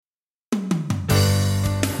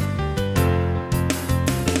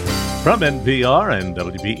From NPR and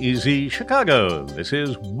WBEZ Chicago, this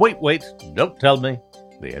is Wait, Don't Tell Me,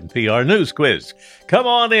 the NPR News Quiz. Come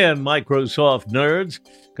on in, Microsoft nerds,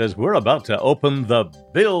 because we're about to open the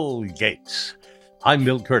Bill Gates. I'm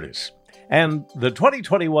Bill Curtis, and the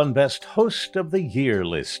 2021 Best Host of the Year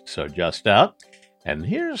lists are just out, and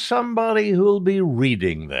here's somebody who'll be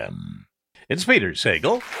reading them. It's Peter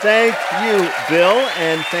Sagal. Thank you, Bill,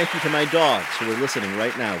 and thank you to my dogs who are listening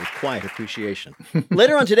right now with quiet appreciation.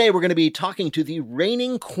 Later on today, we're going to be talking to the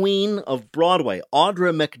reigning queen of Broadway,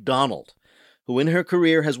 Audra McDonald, who in her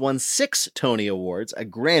career has won 6 Tony Awards, a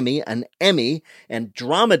Grammy, an Emmy, and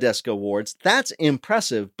Drama Desk Awards. That's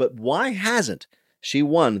impressive, but why hasn't she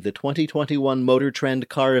won the 2021 Motor Trend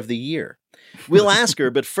Car of the Year? We'll ask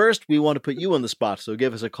her, but first we want to put you on the spot, so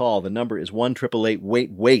give us a call. The number is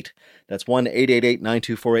 1-888-WAIT-WAIT. That's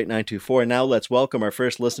 1-888-924-8924. And now let's welcome our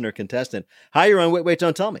first listener contestant. Hi, you're on Wait,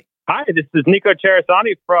 Don't Tell Me. Hi, this is Nico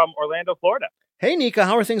Cherisani from Orlando, Florida. Hey, Nico,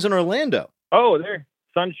 how are things in Orlando? Oh, they're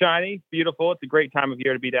sunshiny, beautiful. It's a great time of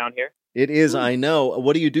year to be down here. It is, I know.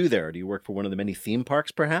 What do you do there? Do you work for one of the many theme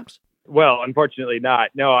parks, perhaps? Well, unfortunately not.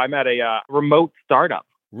 No, I'm at a remote startup.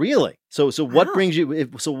 Really? So what Wow. brings you?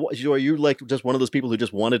 Are you like just one of those people who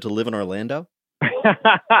just wanted to live in Orlando?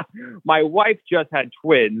 My wife just had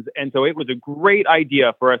twins, and so it was a great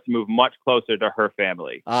idea for us to move much closer to her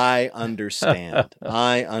family. I understand.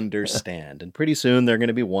 I understand. And pretty soon they're going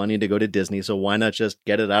to be wanting to go to Disney, so why not just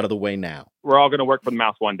get it out of the way now? We're all going to work for the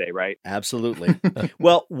mouse one day, right? Absolutely.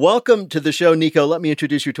 Well, welcome to the show, Nico. Let me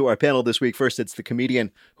introduce you to our panel this week. First, it's the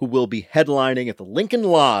comedian who will be headlining at the Lincoln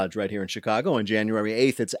Lodge right here in Chicago on January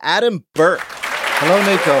 8th. It's Adam Burke. Hello,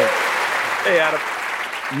 Nico. Hey, Adam.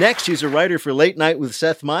 Next, she's a writer for Late Night with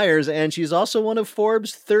Seth Meyers, and she's also one of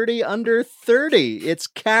Forbes 30 Under 30. It's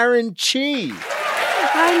Karen Chi.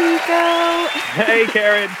 Hi, Nico. Hey,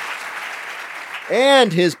 Karen.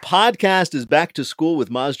 And his podcast is Back to School with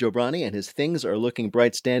Maz Jobrani, and his Things Are Looking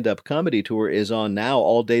Bright stand-up comedy tour is on now.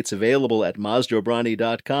 All dates available at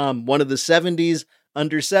mazjobrani.com. One of the 70s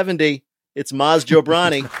under 70. It's Maz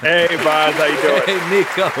Jobrani. Hey, Boz, how you doing? Hey,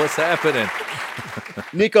 Nico, what's happening?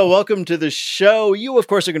 Nico, welcome to the show. You, of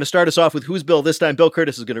course, are going to start us off with Who's Bill? This time, Bill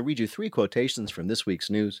Curtis is going to read you 3 quotations from this week's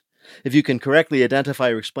news. If you can correctly identify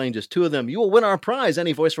or explain just 2 of them, you will win our prize,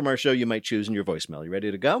 any voice from our show you might choose in your voicemail. You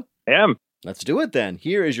ready to go? I am. Let's do it then.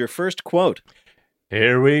 Here is your first quote.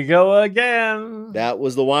 Here we go again. That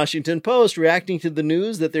was the Washington Post reacting to the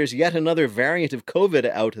news that there's yet another variant of COVID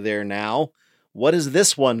out there now. What is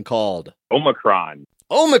this one called? Omicron.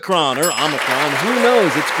 Omicron or Omicron, who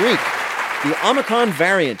knows? It's Greek. The Omicron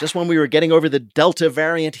variant, just when we were getting over the Delta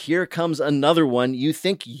variant, here comes another one. You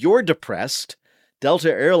think you're depressed. Delta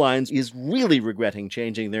Airlines is really regretting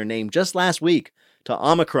changing their name just last week to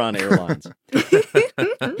Omicron Airlines.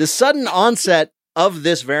 The sudden onset of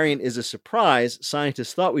this variant is a surprise.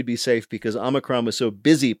 Scientists thought we'd be safe because Omicron was so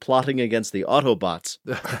busy plotting against the Autobots.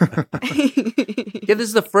 Yeah, this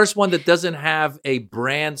is the first one that doesn't have a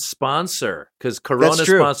brand sponsor because Corona That's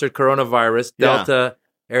true. sponsored coronavirus, Yeah. Delta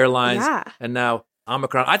Airlines, Yeah. and now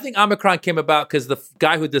Omicron. I think Omicron came about because the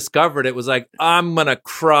guy who discovered it was like, I'm going to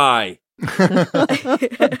cry. I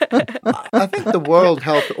think the World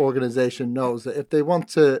Health Organization knows that if they want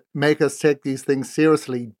to make us take these things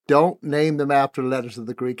seriously, don't name them after letters of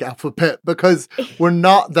the Greek alphabet because we're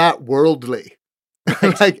not that worldly.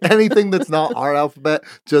 Like anything that's not our alphabet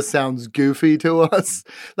just sounds goofy to us.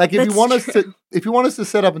 Like if you want us to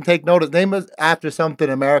sit up and take notice, name us after something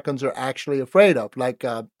Americans are actually afraid of, like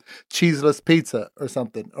cheeseless pizza or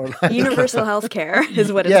something, or like, Universal health care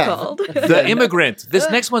is what it's Yeah. called. The Immigrant. This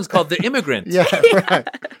next one's called The Immigrant. yeah, right,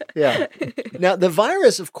 yeah. Now, the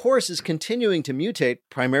virus, of course, is continuing to mutate,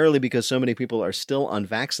 primarily because so many people are still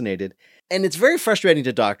unvaccinated. And it's very frustrating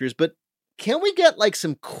to doctors, but can we get like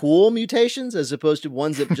some cool mutations as opposed to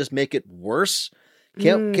ones that just make it worse?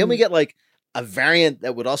 Can we get like a variant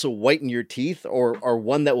that would also whiten your teeth or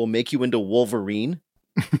one that will make you into Wolverine?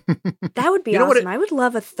 That would be You know what awesome. I would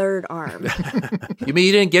love a third arm. You mean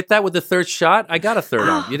you didn't get that with the third shot? I got a third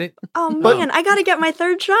arm. You didn't? Oh, man, I got to get my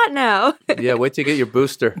third shot now. Yeah, wait till you get your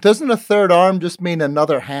booster. Doesn't a third arm just mean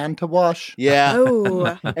another hand to wash? Yeah.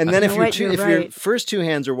 Oh. And then if You know what? your You're your right. first 2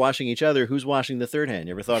 hands are washing each other, who's washing the third hand?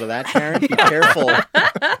 You ever thought of that, Karen? Be careful.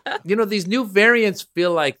 You know, these new variants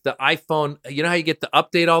feel like the iPhone. You know how you get the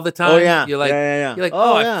update all the time? Oh yeah. You're like, yeah. You're like,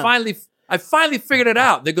 Oh, oh, yeah. I finally figured it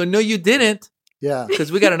out. They go, no, you didn't, Yeah.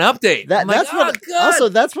 because we got an update. I'm like, That's what. oh, God. Also,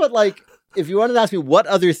 that's what like. If you wanted to ask me what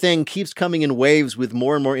other thing keeps coming in waves with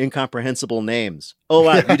more and more incomprehensible names. Oh,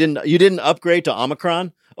 wow, you didn't upgrade to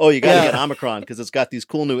Omicron? Oh, you got to get Omicron because it's got these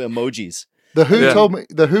cool new emojis. The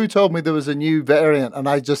Who told me there was a new variant, and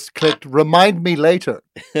I just clicked "Remind me later."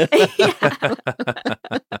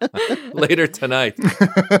 Later tonight.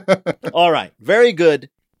 All right, very good.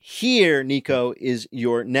 Here, Nico, is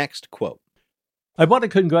your next quote. I want to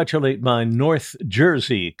congratulate my North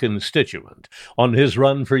Jersey constituent on his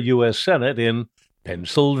run for U.S. Senate in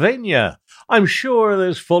Pennsylvania. I'm sure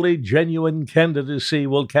this fully genuine candidacy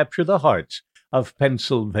will capture the hearts of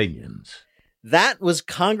Pennsylvanians. That was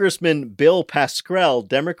Congressman Bill Pascrell,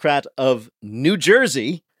 Democrat of New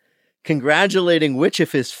Jersey, congratulating which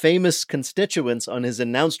of his famous constituents on his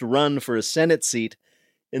announced run for a Senate seat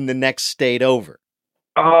in the next state over.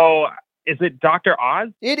 Oh, is it Dr. Oz?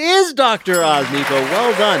 It is Dr. Oz, Nico.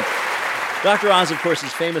 Well done. Dr. Oz, of course,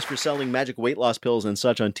 is famous for selling magic weight loss pills and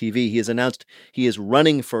such on TV. He has announced he is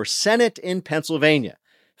running for Senate in Pennsylvania.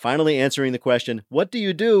 Finally answering the question, what do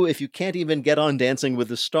you do if you can't even get on Dancing with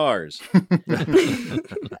the Stars?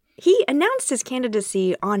 He announced his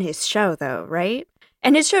candidacy on his show, though, right?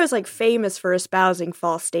 And his show is like famous for espousing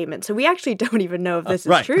false statements. So we actually don't even know if this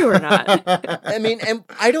is true or not. I mean, and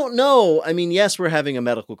I don't know. I mean, yes, we're having a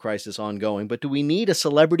medical crisis ongoing, but do we need a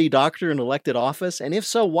celebrity doctor in elected office? And if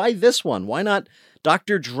so, why this one? Why not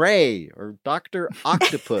Dr. Dre or Dr.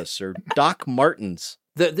 Octopus or Doc Martens?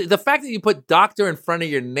 The fact that you put doctor in front of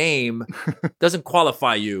your name doesn't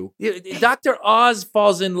qualify you. Dr. Oz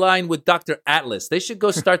falls in line with Dr. Atlas. They should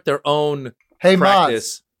go start their own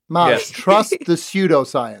practice. Maz, Yes. trust the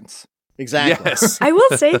pseudoscience. Exactly. Yes. I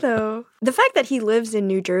will say, though, the fact that he lives in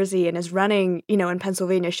New Jersey and is running, in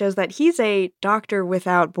Pennsylvania shows that he's a doctor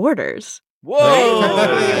without borders. Whoa!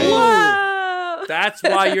 Whoa! That's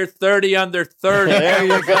why you're 30 under 30. There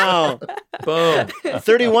you go. Boom. A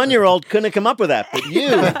 31-year-old couldn't have come up with that, but you.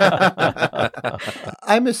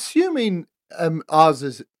 I'm assuming Oz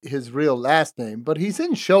is his real last name, but he's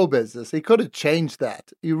in show business. He could have changed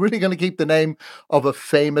that. You're really going to keep the name of a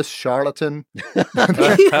famous charlatan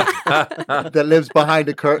that lives behind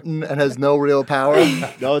a curtain and has no real power?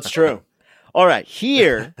 No, it's true. All right,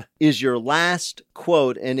 here is your last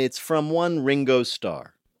quote, and it's from one Ringo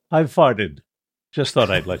Starr. I farted. Just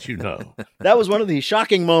thought I'd let you know. That was one of the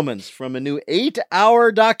shocking moments from a new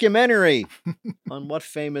 8-hour documentary on what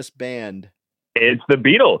famous band? It's the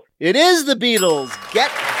Beatles. It is the Beatles.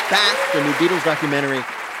 Get Back, the new Beatles documentary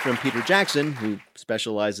from Peter Jackson, who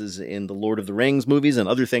specializes in the Lord of the Rings movies and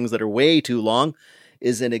other things that are way too long,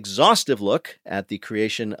 is an exhaustive look at the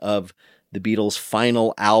creation of the Beatles'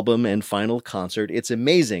 final album and final concert. It's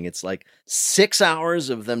amazing. It's like 6 hours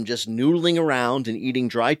of them just noodling around and eating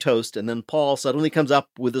dry toast, and then Paul suddenly comes up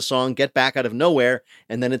with the song Get Back out of nowhere,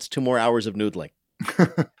 and then it's 2 more hours of noodling.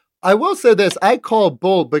 I will say this: I call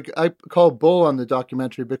bull on the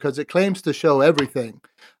documentary because it claims to show everything,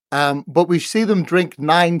 but we see them drink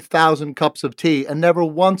 9,000 cups of tea, and never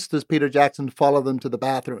once does Peter Jackson follow them to the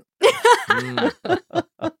bathroom.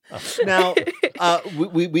 Now,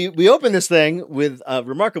 we open this thing with a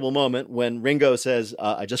remarkable moment when Ringo says,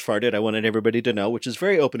 I just farted, I wanted everybody to know, which is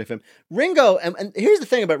very open of him. Ringo, and here's the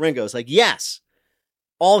thing about Ringo, it's like, yes,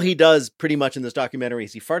 all he does pretty much in this documentary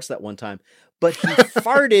is he farts that one time, but he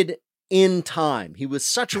farted in time. He was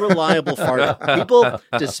such a reliable farter. People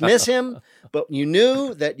dismiss him, but you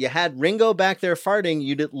knew that you had Ringo back there farting,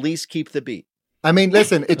 you'd at least keep the beat. I mean,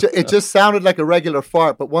 listen, it just sounded like a regular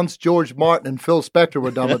fart, but once George Martin and Phil Spector were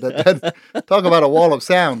done with it, then talk about a wall of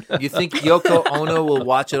sound. You think Yoko Ono will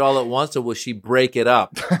watch it all at once, or will she break it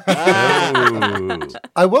up?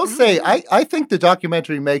 I will say, I think the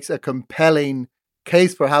documentary makes a compelling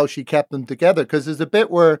case for how she kept them together, because there's a bit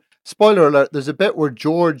where, spoiler alert, there's a bit where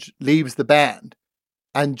George leaves the band,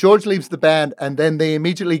 and then they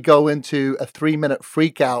immediately go into a 3-minute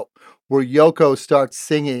freak out where Yoko starts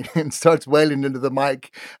singing and starts wailing into the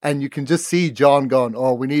mic, and you can just see John going,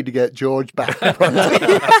 oh, we need to get George back.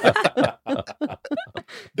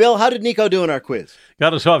 Bill, how did Nico do in our quiz?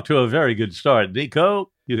 Got us off to a very good start.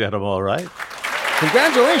 Nico, you got them all right.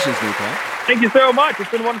 Congratulations, Nico. Thank you so much.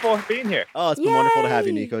 It's been wonderful being here. Oh, it's been wonderful to have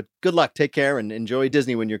you, Nico. Good luck. Take care and enjoy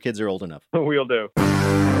Disney when your kids are old enough. We'll do.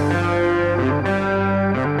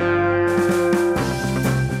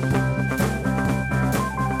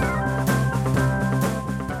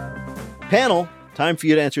 Panel, time for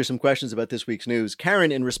you to answer some questions about this week's news.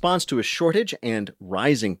 Karen, in response to a shortage and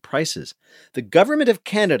rising prices, the government of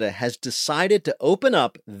Canada has decided to open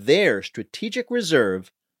up their strategic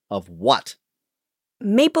reserve of what?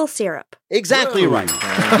 Maple syrup. Exactly right,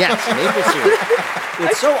 Karen. Yes, maple syrup.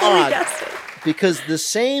 It's so totally odd guessed it. because the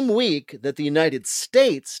same week that the United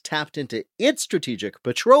States tapped into its strategic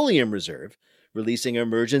petroleum reserve, releasing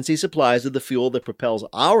emergency supplies of the fuel that propels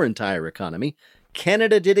our entire economy,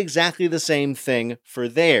 Canada did exactly the same thing for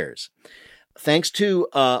theirs. Thanks to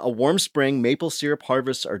a warm spring, maple syrup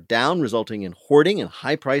harvests are down, resulting in hoarding and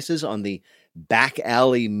high prices on the back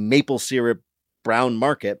alley maple syrup brown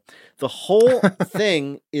market. The whole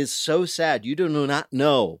thing is so sad. You do not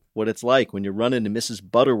know what it's like when you run into Mrs.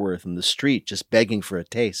 Butterworth in the street just begging for a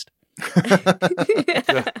taste.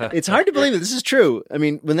 It's hard to believe that this is true. I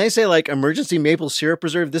mean, when they say like emergency maple syrup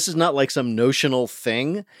reserve, this is not like some notional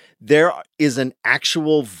thing. There is an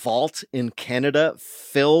actual vault in Canada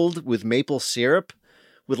filled with maple syrup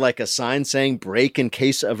with like a sign saying break in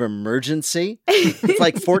case of emergency. It's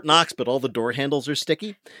like Fort Knox, but all the door handles are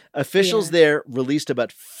sticky. Officials there released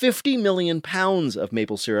about 50 million pounds of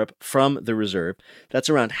maple syrup from the reserve. That's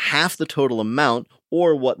around half the total amount,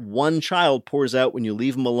 or what one child pours out when you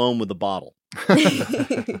leave them alone with a bottle.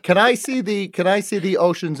 Can I see the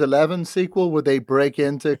Ocean's 11 sequel where they break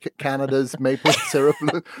into Canada's maple syrup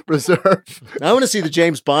reserve? I want to see the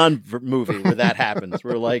James Bond movie where that happens.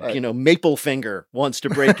 Where Maple Finger wants to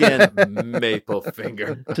break in. Maple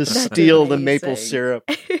Finger. To steal the maple syrup.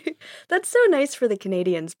 That's so nice for the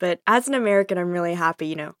Canadians, but as an American, I'm really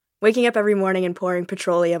happy, waking up every morning and pouring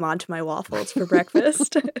petroleum onto my waffles for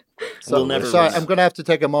breakfast. I'm going to have to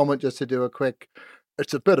take a moment just to do a quick.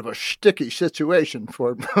 It's a bit of a sticky situation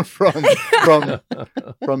from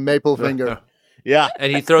Maple Finger. Yeah,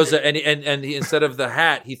 and he throws and he, instead of the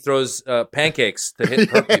hat, he throws pancakes to hit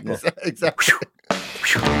people. Exactly.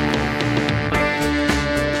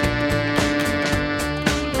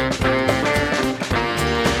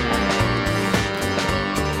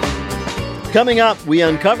 Coming up, we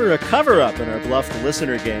uncover a cover-up in our bluffed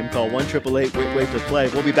listener game called 1-888-WAIT-WAIT-to-play.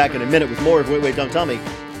 We'll be back in a minute with more of Wait, Wait, Don't Tell Me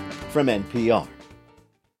from NPR.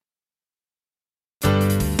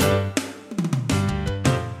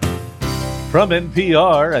 From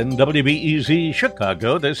NPR and WBEZ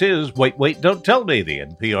Chicago, this is Wait, Wait, Don't Tell Me, the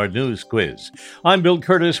NPR News Quiz. I'm Bill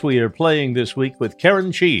Curtis. We are playing this week with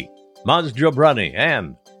Karen Chee, Maz Jobrani,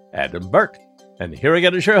 and Adam Burke. And here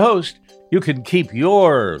again is your host. You can keep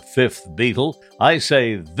your fifth Beatle. I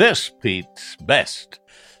say this Pete's best.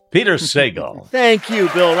 Peter Sagal. Thank you,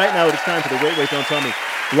 Bill. Right now it is time for the Wait, Wait, Don't Tell Me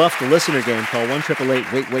bluffed listener game. Call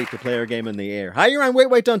 1-888-WAIT-WAIT to play our game in the air. Hi, you're on Wait,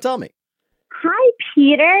 Wait, Don't Tell Me. Hi,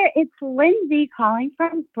 Peter. It's Lindsay calling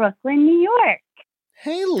from Brooklyn, New York.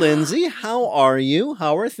 Hey, Lindsay. How are you?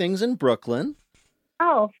 How are things in Brooklyn?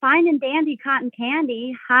 Oh, fine and dandy cotton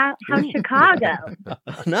candy. How's Chicago?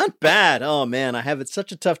 Not bad. Oh, man. I have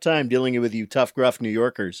such a tough time dealing with you tough, gruff New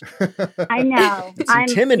Yorkers. I know. It's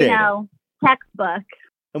intimidating. Textbook.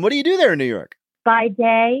 And what do you do there in New York? By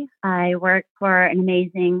day, I work for an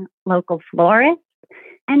amazing local florist.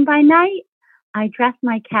 And by night, I dress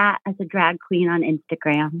my cat as a drag queen on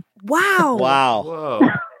Instagram. Wow. Wow. Whoa.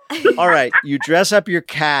 All right. You dress up your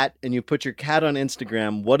cat and you put your cat on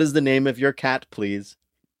Instagram. What is the name of your cat, please?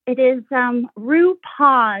 It is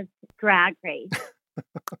RuPaul's Drag Race.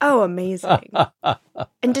 Oh, amazing.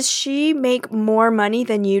 And does she make more money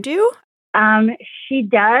than you do? She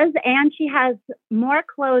does, and she has more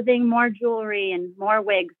clothing, more jewelry, and more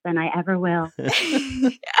wigs than I ever will.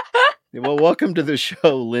 Well, welcome to the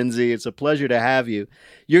show, Lindsay. It's a pleasure to have you.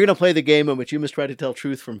 You're going to play the game in which you must try to tell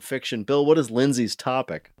truth from fiction. Bill, what is Lindsay's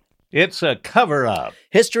topic? It's a cover-up.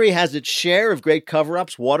 History has its share of great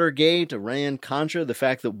cover-ups. Watergate, Iran-Contra, the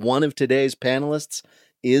fact that one of today's panelists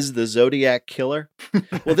is the Zodiac Killer.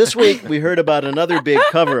 Well, this week we heard about another big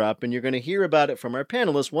cover-up, and you're going to hear about it from our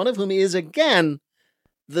panelists, one of whom is, again,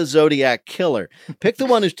 the Zodiac Killer. Pick the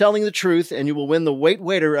one who's telling the truth, and you will win the Wait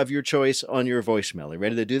Waiter of your choice on your voicemail. Are you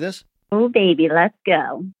ready to do this? Oh, baby, let's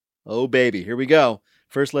go. Oh, baby. Here we go.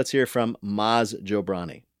 First, let's hear from Maz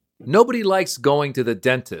Jobrani. Nobody likes going to the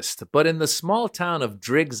dentist, but in the small town of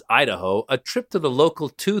Driggs, Idaho, a trip to the local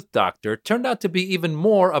tooth doctor turned out to be even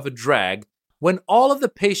more of a drag when all of the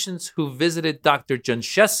patients who visited Dr.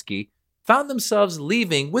 Janszewski found themselves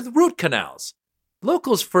leaving with root canals.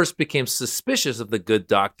 Locals first became suspicious of the good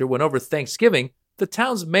doctor when over Thanksgiving, the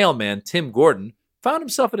town's mailman, Tim Gordon, found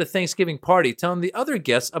himself at a Thanksgiving party telling the other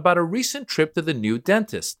guests about a recent trip to the new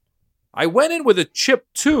dentist. I went in with a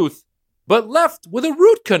chipped tooth, but left with a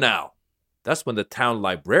root canal. That's when the town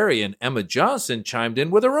librarian, Emma Johnson, chimed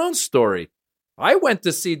in with her own story. I went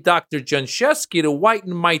to see Dr. Janszewski to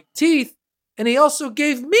whiten my teeth, and he also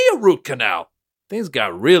gave me a root canal. Things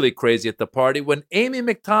got really crazy at the party when Amy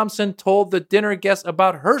McThompson told the dinner guests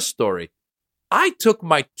about her story. I took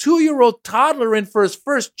my 2-year-old toddler in for his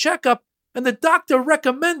first checkup, and the doctor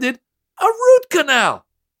recommended a root canal.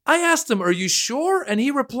 I asked him, "Are you sure?" And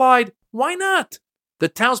he replied, "Why not?" The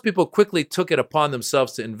townspeople quickly took it upon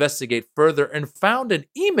themselves to investigate further and found an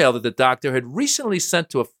email that the doctor had recently sent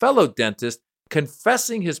to a fellow dentist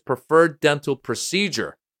confessing his preferred dental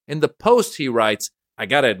procedure. In the post, he writes, "I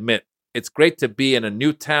gotta admit, it's great to be in a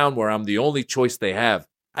new town where I'm the only choice they have.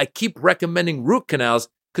 I keep recommending root canals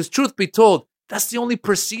because, truth be told, that's the only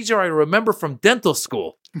procedure I remember from dental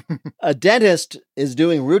school." A dentist is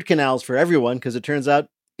doing root canals for everyone because it turns out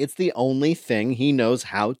it's the only thing he knows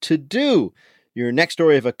how to do. Your next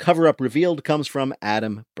story of a cover-up revealed comes from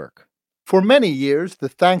Adam Burke. For many years, the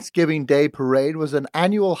Thanksgiving Day Parade was an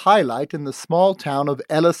annual highlight in the small town of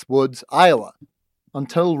Ellis Woods, Iowa.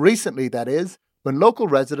 Until recently, that is, when local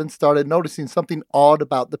residents started noticing something odd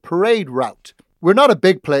about the parade route. "We're not a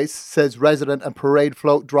big place," says resident and parade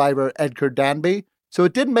float driver Edgar Danby, so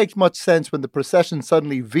it didn't make much sense when the procession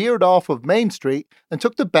suddenly veered off of Main Street and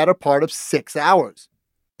took the better part of 6 hours.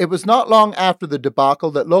 It was not long after the debacle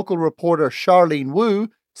that local reporter Charlene Wu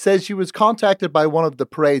says she was contacted by one of the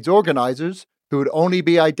parade's organizers, who would only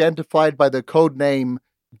be identified by the code name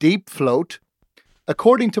Deep Float.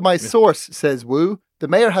 "According to my source," says Wu, "the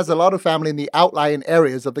mayor has a lot of family in the outlying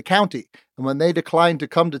areas of the county, and when they declined to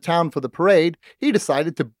come to town for the parade, he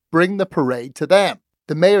decided to bring the parade to them.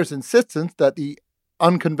 The mayor's insistence that the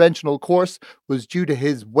unconventional course was due to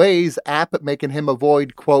his Waze app making him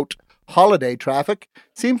avoid, quote, holiday traffic,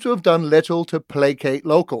 seems to have done little to placate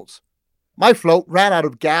locals. My float ran out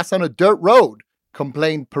of gas on a dirt road,"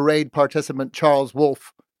 complained parade participant Charles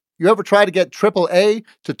Wolf. "You ever try to get AAA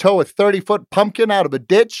to tow a 30-foot pumpkin out of a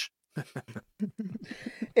ditch?"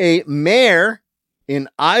 A mayor in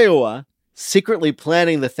Iowa secretly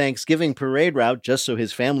planning the Thanksgiving parade route just so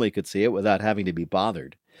his family could see it without having to be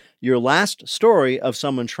bothered. Your last story of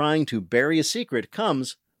someone trying to bury a secret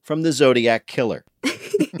comes from the Zodiac Killer.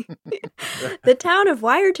 The town of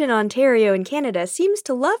Wyerton, Ontario in Canada seems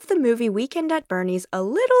to love the movie Weekend at Bernie's a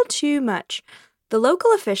little too much. The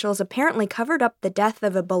local officials apparently covered up the death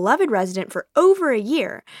of a beloved resident for over a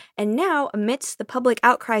year, and now, amidst the public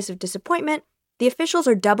outcries of disappointment, the officials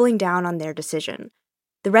are doubling down on their decision.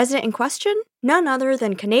 The resident in question? None other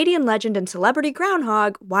than Canadian legend and celebrity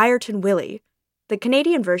groundhog Wyerton Willie, the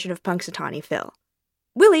Canadian version of Punxsutawney Phil.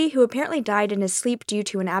 Willie, who apparently died in his sleep due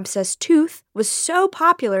to an abscessed tooth, was so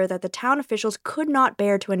popular that the town officials could not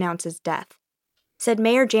bear to announce his death. Said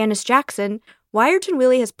Mayor Janice Jackson, "Wyerton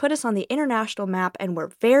Willie has put us on the international map and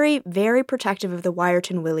we're very, very protective of the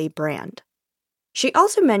Wyerton Willie brand." She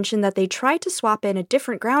also mentioned that they tried to swap in a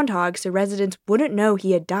different groundhog so residents wouldn't know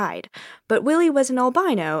he had died, but Willie was an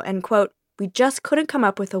albino and, quote, "we just couldn't come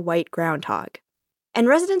up with a white groundhog." And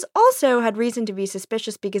residents also had reason to be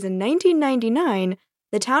suspicious because in 1999,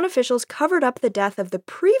 the town officials covered up the death of the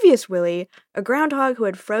previous Willie, a groundhog who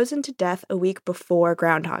had frozen to death a week before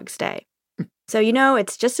Groundhog's Day. So,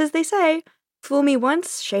 it's just as they say, fool me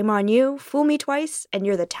once, shame on you, fool me twice, and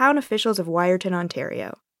you're the town officials of Wyerton,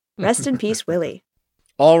 Ontario. Rest in peace, Willie.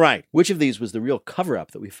 All right, which of these was the real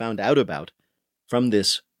cover-up that we found out about from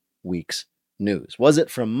this week's news? Was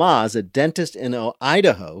it from Maz, a dentist in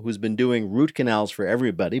Idaho who's been doing root canals for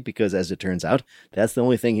everybody because, as it turns out, that's the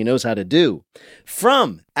only thing he knows how to do?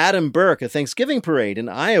 From Adam Burke, a Thanksgiving parade in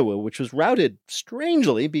Iowa, which was routed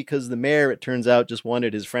strangely because the mayor, it turns out, just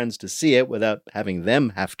wanted his friends to see it without having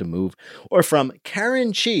them have to move? Or from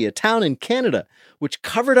Karen Chi, a town in Canada, which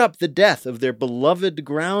covered up the death of their beloved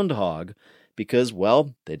groundhog because,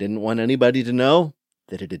 well, they didn't want anybody to know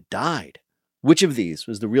that it had died. Which of these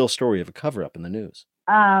was the real story of a cover-up in the news?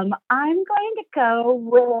 I'm going to go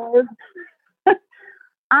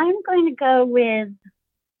with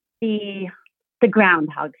the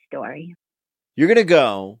groundhog story. You're going to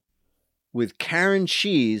go with Karen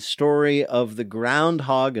Chi's story of the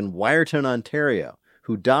groundhog in Wyerton, Ontario,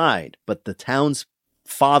 who died, but the town's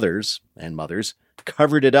fathers and mothers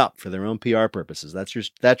covered it up for their own PR purposes. That's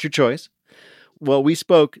your choice. Well, we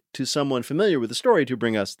spoke to someone familiar with the story to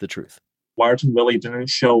bring us the truth. Wyerton Willie didn't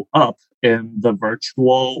show up in the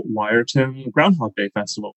virtual Wyerton Groundhog Day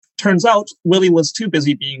Festival. Turns out, Willie was too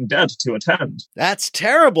busy being dead to attend. That's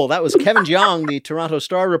terrible. That was Kevin Jeong, the Toronto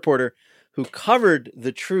Star reporter, who covered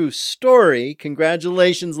the true story.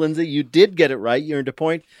 Congratulations, Lindsay. You did get it right. You earned a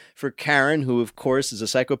point for Karen, who, of course, is a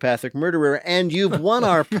psychopathic murderer, and you've won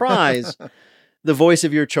our prize, the voice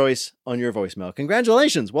of your choice on your voicemail.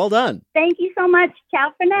 Congratulations. Well done. Thank you so much.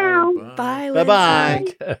 Ciao for now. Bye, Lindsay. Bye-bye.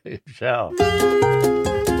 Okay, ciao.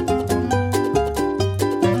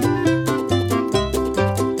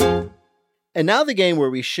 And now the game where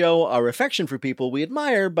we show our affection for people we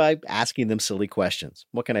admire by asking them silly questions.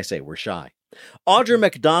 What can I say? We're shy. Audra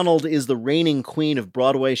McDonald is the reigning queen of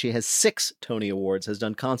Broadway. She has 6 Tony Awards, has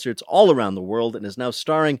done concerts all around the world, and is now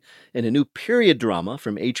starring in a new period drama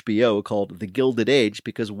from HBO called The Gilded Age,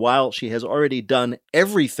 because while she has already done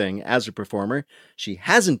everything as a performer, she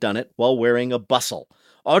hasn't done it while wearing a bustle.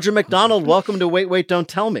 Audra McDonald, welcome to Wait, Wait, Don't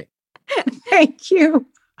Tell Me. Thank you.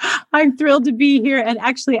 I'm thrilled to be here. And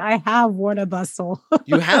actually, I have worn a bustle.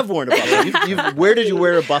 You have worn a bustle. Where did you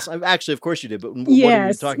wear a bustle? Actually, of course you did. But what are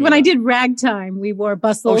you talking when about? I did ragtime, we wore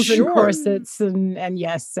bustles and corsets, and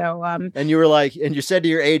yes. So and you were like, and you said to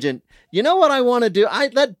your agent, you know what I want to do?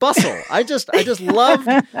 That bustle. I just love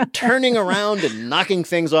turning around and knocking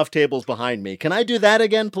things off tables behind me. Can I do that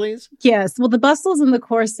again, please? Yes. Well, the bustles and the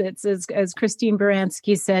corsets, as Christine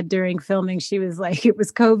Baranski said during filming, she was like, it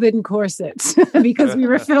was COVID and corsets because we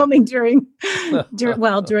were filming during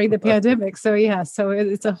the pandemic. So yeah, so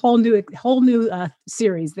it's a whole new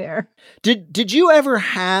series there. Did you ever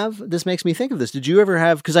have, this makes me think of this, did you ever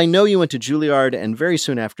have, because I know you went to Juilliard and very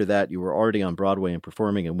soon after that you were already on Broadway and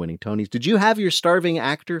performing and winning Tonys. Did you have your starving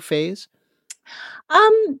actor phase?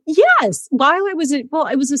 Yes. While I was it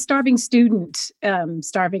was a starving student,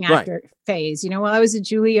 starving actor phase. While I was at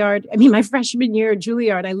Juilliard, my freshman year at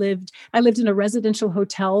Juilliard, I lived in a residential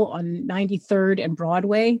hotel on 93rd and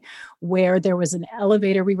Broadway, where there was an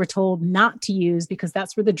elevator we were told not to use because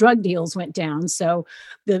that's where the drug deals went down. So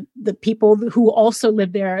the people who also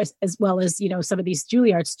lived there, as well as, some of these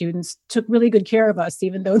Juilliard students, took really good care of us,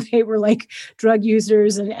 even though they were like drug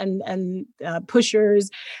users and pushers.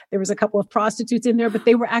 There was a couple of prostitutes in there, but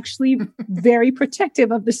they were actually very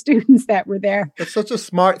protective of the students that were there. It's such a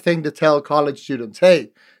smart thing to tell college students.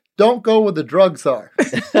 Hey, don't go where the drugs are.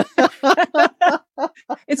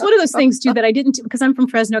 It's one of those things too that I didn't, because I'm from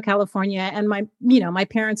Fresno, California, and my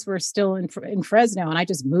parents were still in Fresno, and I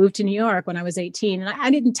just moved to New York when I was 18, and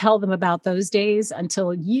I didn't tell them about those days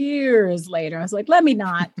until years later. I was like, let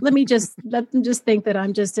them just think that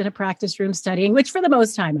I'm just in a practice room studying, which for the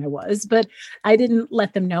most time I was, but I didn't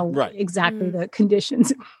let them know exactly the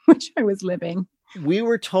conditions in which I was living. We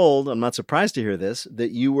were told, I'm not surprised to hear this,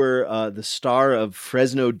 that you were the star of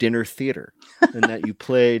Fresno Dinner Theater and that you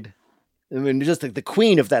played, just like the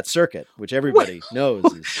queen of that circuit, which everybody knows.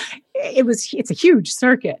 It's a huge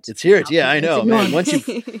circuit. It's huge. Yeah, I know, man.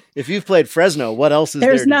 If you've played Fresno, what else is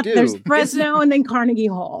there to do? There's Fresno and then Carnegie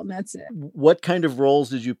Hall, and that's it. What kind of roles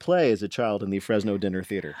did you play as a child in the Fresno Dinner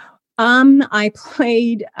Theater? I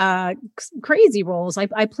played crazy roles.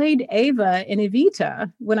 I played Ava in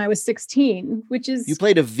Evita when I was 16, which is... You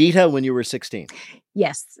played Evita when you were 16?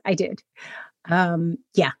 Yes, I did. I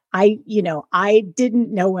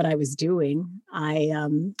didn't know what I was doing.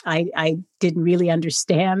 I didn't really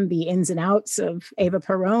understand the ins and outs of Ava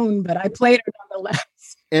Perón, but I played her nonetheless.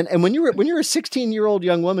 And when you're a 16-year-old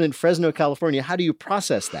young woman in Fresno, California, how do you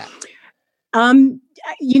process that?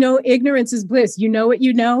 Ignorance is bliss. You know what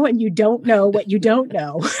you know, and you don't know what you don't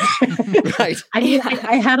know. Right.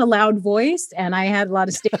 I had a loud voice and I had a lot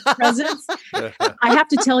of stage presence. I have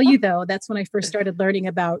to tell you, though, that's when I first started learning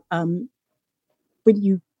about when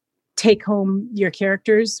you take home your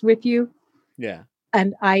characters with you. Yeah.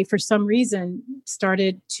 And I, for some reason,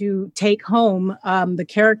 started to take home the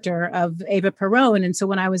character of Ava Perón. And so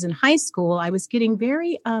when I was in high school, I was getting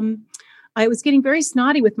very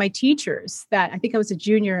snotty with my teachers. That I think I was a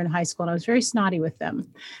junior in high school, and I was very snotty with them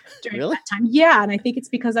during that time. Yeah, and I think it's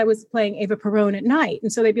because I was playing Ava Perón at night,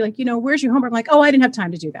 and so they'd be like, "Where's your homework?" I'm like, "Oh, I didn't have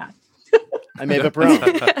time to do that." I'm Ava Perón.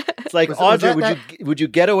 It's like, Audra, would you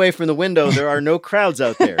get away from the window? There are no crowds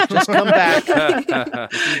out there. Just come back.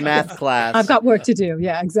 This is math class. I've got work to do.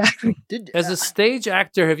 Yeah, exactly. As a stage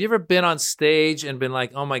actor, have you ever been on stage and been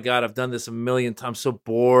like, "Oh my God, I've done this a million times, so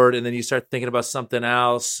bored," and then you start thinking about something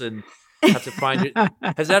else and have to find it?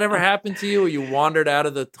 Has that ever happened to you, or you wandered out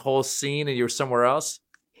of the whole scene and you were somewhere else?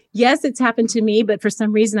 Yes, it's happened to me, but for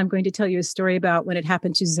some reason, I'm going to tell you a story about when it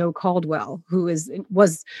happened to Zoe Caldwell, who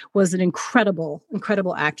was an incredible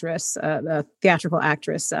actress, a theatrical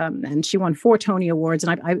actress, and she won 4 Tony Awards.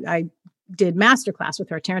 And I did masterclass with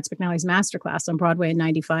her, Terrence McNally's masterclass on Broadway in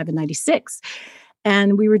 95 and 96.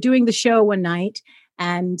 And we were doing the show one night,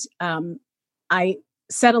 and I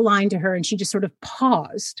said a line to her, and she just sort of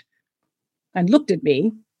paused and looked at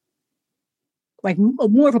me, like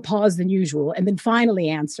more of a pause than usual, and then finally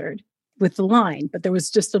answered with the line. But there was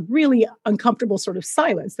just a really uncomfortable sort of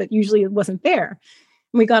silence that usually wasn't there.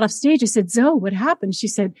 And we got off stage. I said, "Zoe, what happened?" She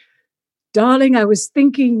said, "Darling, I was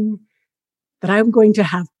thinking that I'm going to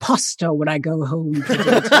have pasta when I go home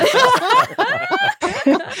today."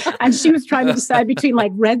 And she was trying to decide between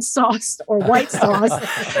like red sauce or white sauce.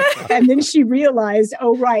 And then she realized,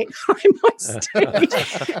 oh, right, I'm on stage.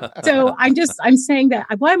 So I'm saying that.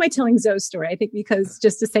 Why am I telling Zoe's story? I think because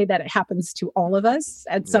just to say that it happens to all of us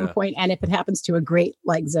at some point. And if it happens to a great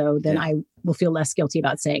like Zoe, then will feel less guilty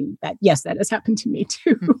about saying that. Yes, that has happened to me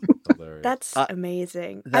too. That's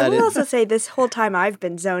amazing. that I will is- also say this whole time I've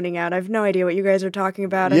been zoning out. I have no idea what you guys are talking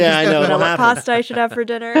about. Yeah, I I just know. don't know What what happened? pasta I should have for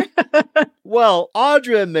dinner. Well,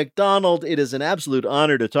 Audra McDonald, it is an absolute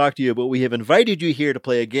honor to talk to you, but we have invited you here to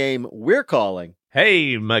play a game we're calling.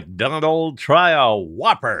 Hey, McDonald, try a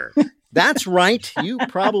Whopper. That's right. You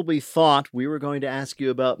probably thought we were going to ask you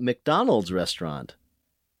about McDonald's restaurant,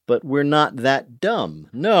 but we're not that dumb.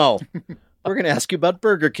 No, we're going to ask you about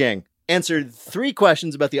Burger King. Answer 3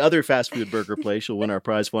 questions about the other fast food burger place. You'll win our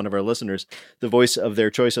prize for one of our listeners, the voice of their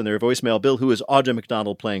choice on their voicemail. Bill, who is Audra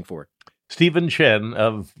McDonald playing for? Stephen Chen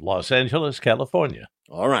of Los Angeles, California.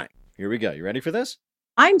 All right, here we go. You ready for this?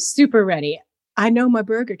 I'm super ready. I know my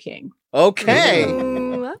Burger King. Okay.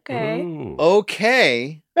 Ooh, okay. Ooh.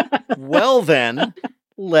 Okay. Well, then,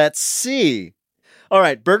 let's see. All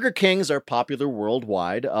right, Burger Kings are popular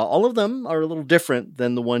worldwide. All of them are a little different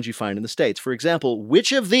than the ones you find in the States. For example,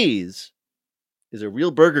 which of these is a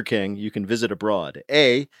real Burger King you can visit abroad?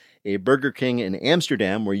 A Burger King in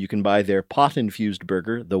Amsterdam, where you can buy their pot-infused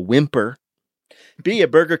burger, the Whimper. B, a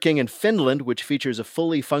Burger King in Finland, which features a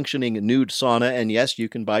fully functioning nude sauna, and yes, you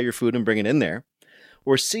can buy your food and bring it in there.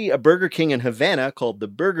 Or C, a Burger King in Havana called the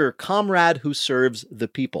Burger Comrade who serves the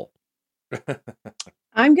people.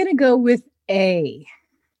 I'm going to go with A.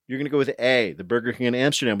 You're going to go with A, the Burger King in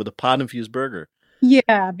Amsterdam with a pot-infused burger.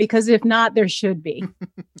 Yeah, because if not, there should be.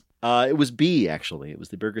 It was B, actually. It was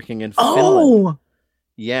the Burger King in Finland. Oh,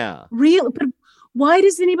 Yeah. real? But why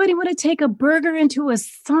does anybody want to take a burger into a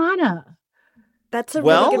sauna? That's a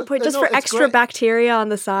Well, really good point. Just no, for it's extra great. bacteria on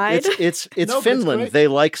the side. It's No, but it's Finland. great. They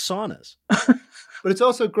like saunas. But it's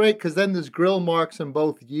also great because then there's grill marks on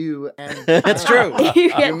both you and That's true. you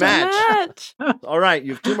get to match. match. All right,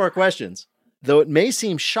 you have 2 more questions. Though it may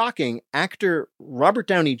seem shocking, actor Robert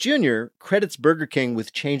Downey Jr. credits Burger King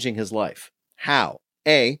with changing his life. How?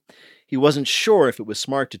 A, he wasn't sure if it was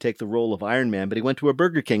smart to take the role of Iron Man, but he went to a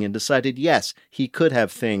Burger King and decided, yes, he could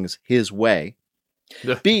have things his way.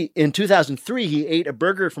 B, in 2003, he ate a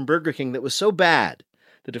burger from Burger King that was so bad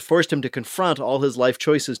that it forced him to confront all his life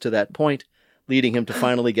choices to that point, leading him to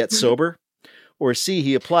finally get sober. Or C,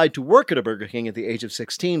 he applied to work at a Burger King at the age of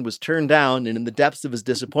 16, was turned down, and in the depths of his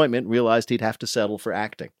disappointment, realized he'd have to settle for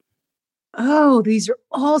acting. Oh, these are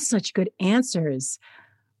all such good answers.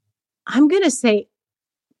 I'm going to say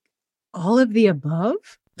all of the above.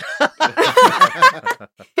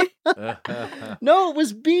 No, it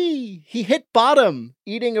was B. He hit bottom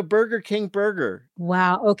eating a Burger King burger.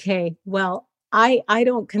 Wow. Okay. Well, I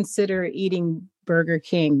don't consider eating Burger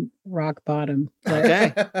King rock bottom. But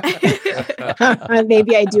Okay.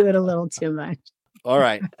 maybe I do it a little too much. All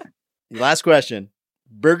right. Last question.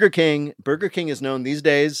 Burger King is known these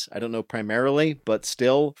days, I don't know primarily, but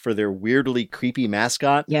still for their weirdly creepy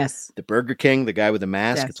mascot. Yes. The Burger King, the guy with the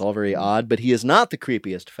mask, Yes. it's all very odd, but he is not the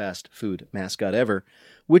creepiest fast food mascot ever.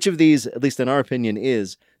 Which of these, at least in our opinion,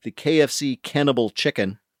 is the KFC Cannibal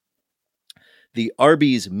Chicken, the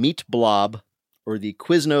Arby's Meat Blob, or the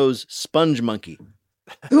Quiznos Sponge Monkey?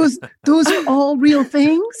 Those are all real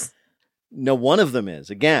things. No, one of them is.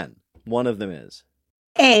 Again, one of them is.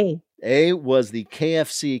 A. A was the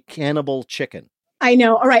KFC Cannibal Chicken. I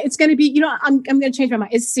know. All right. It's going to be, I'm going to change my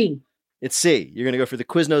mind. It's C. It's C. You're going to go for the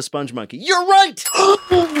Quiznos Sponge Monkey. You're right!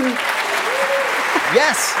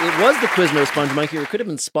 Yes, it was the Quiznos Sponge Monkey, or it could have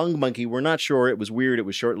been Spung Monkey. We're not sure. It was weird. It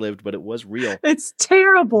was short-lived, but it was real. It's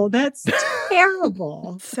terrible. That's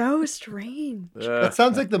terrible. So strange. That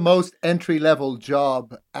sounds like the most entry-level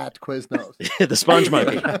job at Quiznos. The Sponge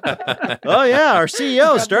Monkey. Oh, yeah. Our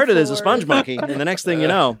CEO started as a Sponge Monkey, and the next thing you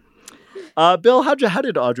know. Bill, how did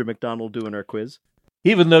Audra McDonald do in our quiz?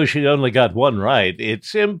 Even though she only got 1 right,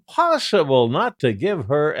 it's impossible not to give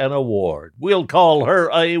her an award. We'll call her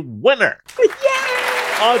a winner.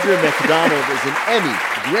 Audra McDonald is an Emmy,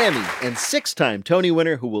 Grammy, and 6-time Tony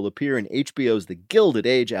winner who will appear in HBO's The Gilded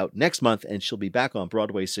Age out next month, and she'll be back on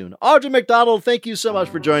Broadway soon. Audra McDonald, thank you so much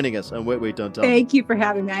for joining us on Wait, Wait, Don't Tell Me. Thank you for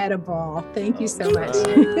having me. I had a ball. Thank you so much.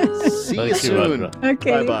 See you Thank you, soon. Audra.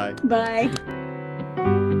 Okay. Bye-bye. Bye.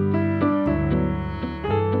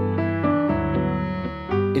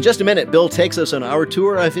 In just a minute, Bill takes us on our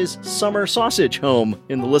tour of his summer sausage home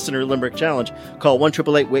in the Listener Limerick Challenge. Call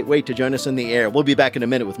 1-888-WAIT-WAIT to join us in the air. We'll be back in a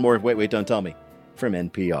minute with more of Wait, Wait, Don't Tell Me from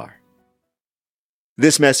NPR.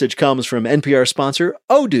 This message comes from NPR sponsor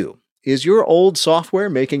Odoo. Is your old software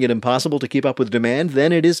making it impossible to keep up with demand?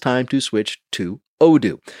 Then it is time to switch to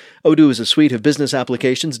Odoo. Odoo is a suite of business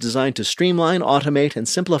applications designed to streamline, automate, and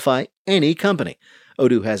simplify any company.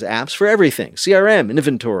 Odoo has apps for everything. CRM,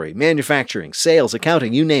 inventory, manufacturing, sales,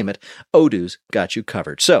 accounting, you name it. Odoo's got you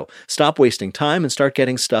covered. So stop wasting time and start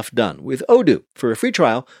getting stuff done with Odoo. For a free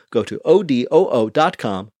trial, go to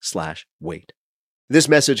odoo.com/wait. This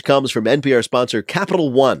message comes from NPR sponsor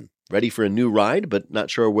Capital One. Ready for a new ride, but not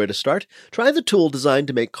sure where to start? Try the tool designed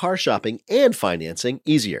to make car shopping and financing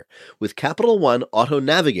easier. With Capital One Auto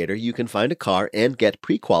Navigator, you can find a car and get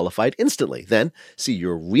pre-qualified instantly. Then, see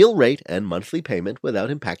your real rate and monthly payment without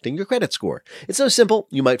impacting your credit score. It's so simple,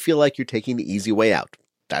 you might feel like you're taking the easy way out.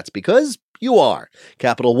 That's because you are.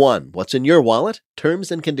 Capital One, what's in your wallet?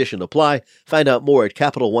 Terms and conditions apply. Find out more at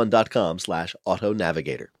CapitalOne.com/Auto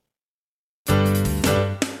Navigator.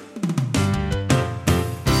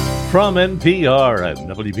 From NPR and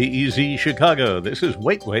WBEZ Chicago, this is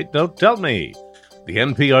Wait, Wait, Don't Tell Me, the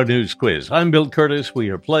NPR News Quiz. I'm Bill Curtis. We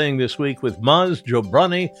are playing this week with Maz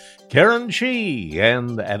Jobrani, Karen Chee,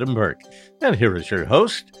 and Adam Burke. And here is your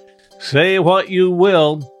host. Say what you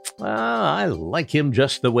will. I like him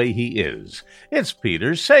just the way he is. It's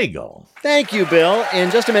Peter Sagal. Thank you, Bill.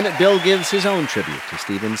 In just a minute, Bill gives his own tribute to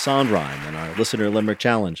Stephen Sondheim and our Listener Limerick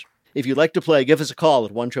Challenge. If you'd like to play, give us a call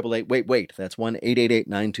at 1-888-WAIT-WAIT. That's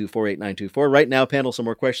 1-888-924-8924. Right now, panel, some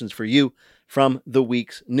more questions for you from the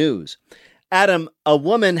week's news. Adam, a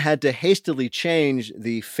woman had to hastily change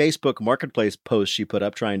the Facebook Marketplace post she put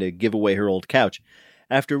up trying to give away her old couch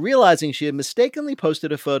after realizing she had mistakenly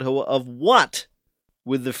posted a photo of what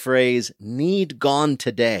with the phrase, "need gone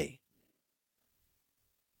today"?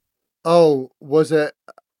 Oh, was it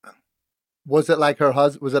like her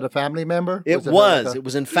husband? Was it a family member? It was. It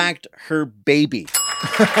was, in fact, her baby.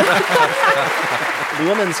 The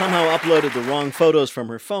woman somehow uploaded the wrong photos from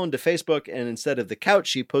her phone to Facebook, and instead of the couch,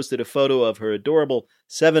 she posted a photo of her adorable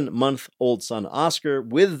 7-month-old son, Oscar,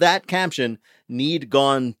 with that caption, "need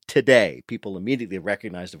gone today." People immediately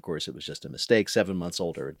recognized, of course, it was just a mistake. 7 months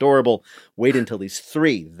old are adorable. Wait until he's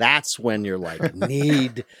 3. That's when you're like,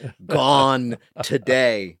 need gone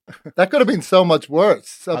today. That could have been so much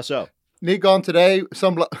worse. How so? Need gone today,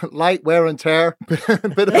 some light wear and tear,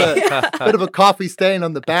 bit of a coffee stain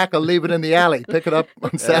on the back. I'll leave it in the alley. Pick it up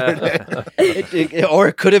on Saturday. Or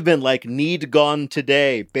it could have been like, need gone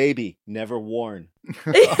today, baby, never worn.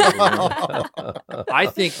 I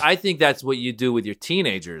think that's what you do with your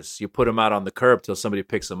teenagers. You put them out on the curb till somebody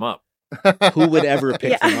picks them up. Who would ever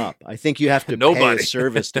pick them up? I think you have to pay a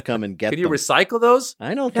service to come and get them. Can you recycle those?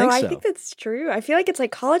 I don't think so. No, I think that's true. I feel like it's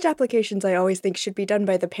like college applications I always think should be done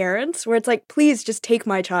by the parents, where it's like, please just take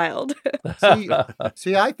my child.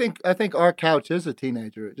 See, I think our couch is a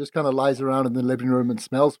teenager. It just kind of lies around in the living room and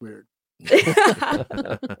smells weird.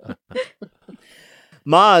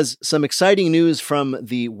 Maz, some exciting news from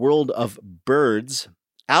the world of birds.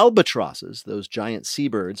 Albatrosses, those giant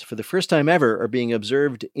seabirds, for the first time ever, are being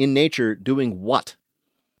observed in nature doing what?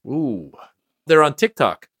 Ooh. They're on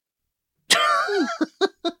TikTok.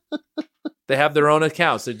 They have their own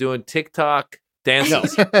accounts. They're doing TikTok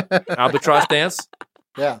dances. Albatross dance?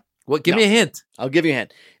 Yeah. Well, give me a hint. I'll give you a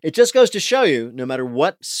hint. It just goes to show you, no matter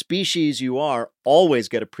what species you are, always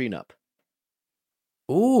get a prenup.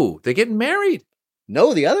 Ooh, they're getting married.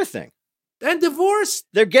 No, the other thing. And divorced.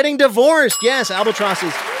 They're getting divorced. Yes,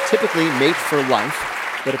 albatrosses typically mate for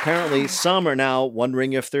life, but apparently some are now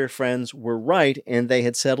wondering if their friends were right and they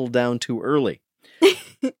had settled down too early.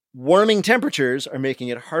 Warming temperatures are making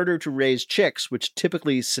it harder to raise chicks, which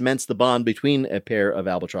typically cements the bond between a pair of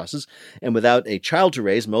albatrosses. And without a child to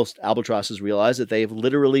raise, most albatrosses realize that they have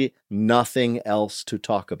literally nothing else to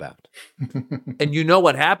talk about. And you know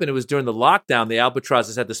what happened? It was during the lockdown. The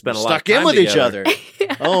albatrosses had to spend a lot of time stuck in with together. Each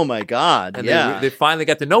other. Oh my God. And yeah. they finally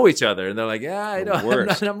got to know each other. And they're like,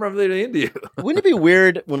 I'm really into you. Wouldn't it be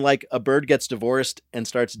weird when like a bird gets divorced and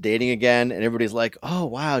starts dating again and everybody's like, oh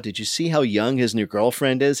wow, did you see how young his new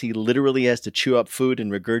girlfriend is? He literally has to chew up food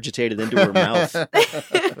and regurgitate it into her mouth.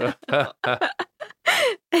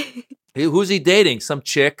 Who's he dating? Some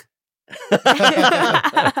chick?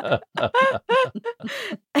 Yeah,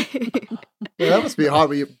 that must be hard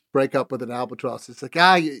when you break up with an albatross. It's like,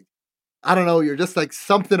 I don't know, you're just like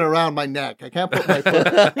something around my neck. I can't put my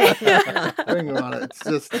finger on it. It's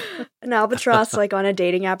just an albatross, like on a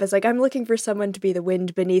dating app, is like, I'm looking for someone to be the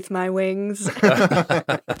wind beneath my wings.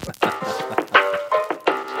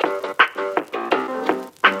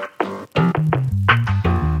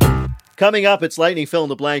 Coming up, it's Lightning Fill in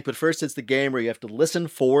the Blank, but first it's the game where you have to listen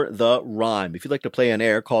for the rhyme. If you'd like to play on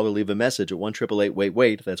air, call or leave a message at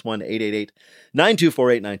 1-888-WAIT-WAIT. That's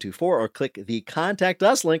 1-888-924-8924, or click the Contact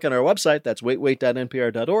Us link on our website. That's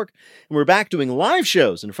waitwait.npr.org. And we're back doing live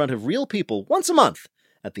shows in front of real people once a month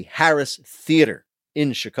at the Harris Theater.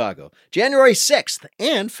 in Chicago. January 6th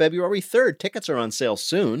and February 3rd. Tickets are on sale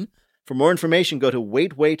soon. For more information, go to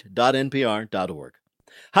waitwait.npr.org.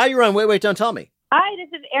 Hi, you're on Wait, Wait, Don't Tell Me. Hi, this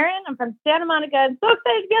is Erin. I'm from Santa Monica. I'm so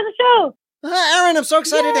excited to be on the show. Erin, I'm so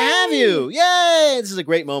excited to have you. Yay! This is a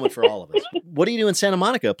great moment for all of us. What do you do in Santa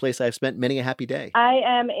Monica, a place I've spent many a happy day? I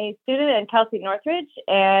am a student at Cal State Northridge,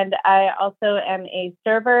 and I also am a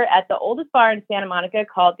server at the oldest bar in Santa Monica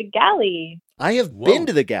called The Galley. I have been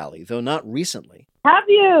to The Galley, though not recently. Have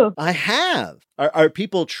you? I have. Are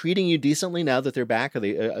people treating you decently now that they're back? Are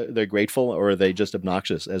they grateful, or are they just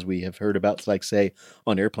obnoxious, as we have heard about, like, say,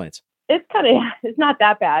 on airplanes? It's not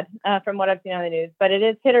that bad from what I've seen on the news, but it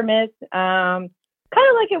is hit or miss. Kind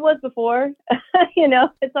of like it was before.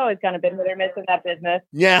 It's always kind of been hit or miss in that business.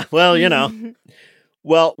 Yeah, well,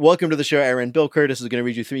 Well, welcome to the show, Erin. Bill Curtis is going to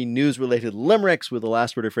read you 3 news-related limericks with a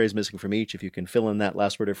last word or phrase missing from each. If you can fill in that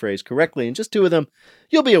last word or phrase correctly, and just 2 of them,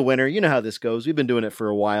 you'll be a winner. You know how this goes. We've been doing it for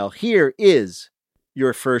a while. Here is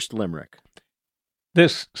your first limerick.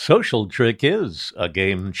 This social trick is a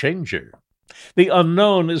game changer. The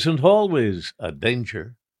unknown isn't always a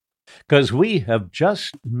danger, 'cause we have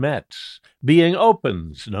just met. Being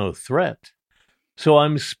open's no threat. So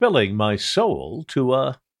I'm spilling my soul to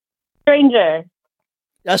a... stranger.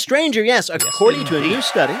 A stranger, yes. According to a new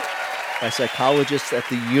study by psychologists at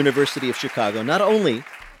the University of Chicago, not only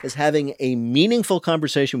is having a meaningful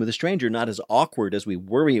conversation with a stranger not as awkward as we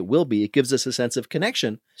worry it will be, it gives us a sense of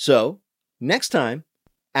connection. So, next time,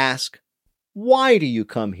 ask, why do you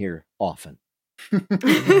come here often?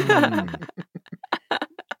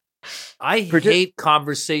 I hate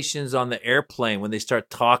conversations on the airplane when they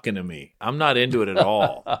start talking to me. I'm not into it at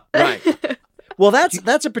all. Right. Well,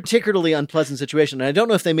 that's a particularly unpleasant situation, and I don't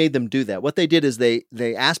know if they made them do that. What they did is they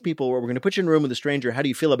asked people, we're going to put you in a room with a stranger. How do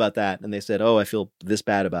you feel about that? And they said, I feel this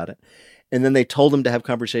bad about it. And then they told them to have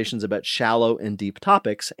conversations about shallow and deep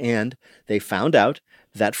topics, and they found out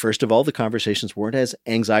that, first of all, the conversations weren't as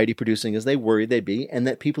anxiety-producing as they worried they'd be, and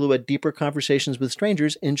that people who had deeper conversations with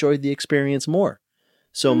strangers enjoyed the experience more.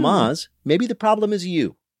 So, Maz, maybe the problem is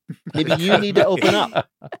you. Maybe you need to open up.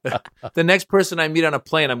 The next person I meet on a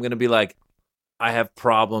plane, I'm going to be like, I have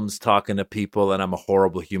problems talking to people and I'm a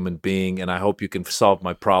horrible human being and I hope you can solve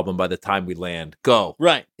my problem by the time we land. Go.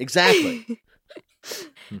 Right. Exactly.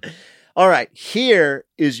 All right. Here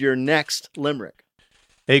is your next limerick.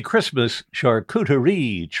 A Christmas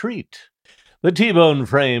charcuterie treat. The T-bone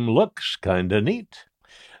frame looks kinda neat.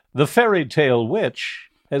 The fairy tale witch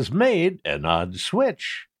has made an odd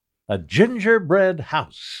switch. A gingerbread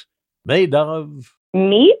house made of...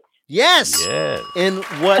 meat? Yes. Yes. In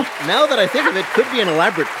what, now that I think of it, could be an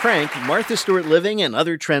elaborate prank, Martha Stewart Living and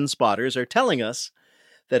other trend spotters are telling us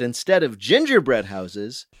that instead of gingerbread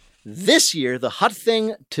houses, this year the hot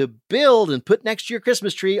thing to build and put next to your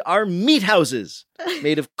Christmas tree are meat houses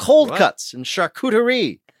made of cold cuts and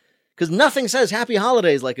charcuterie. Because nothing says happy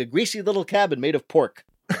holidays like a greasy little cabin made of pork.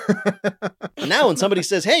 Now when somebody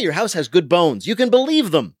says, hey, your house has good bones, you can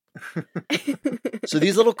believe them. So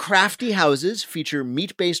these little crafty houses feature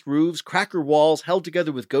meat-based roofs, cracker walls held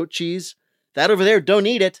together with goat cheese. That over there, don't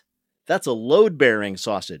eat it. That's a load-bearing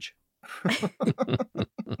sausage.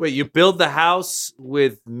 Wait, you build the house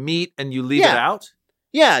with meat and you leave it out?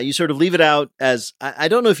 Yeah, you sort of leave it out as, I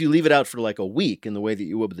don't know if you leave it out for like a week in the way that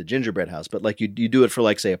you would with the gingerbread house, but like you do it for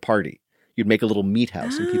like, say, a party. You'd make a little meat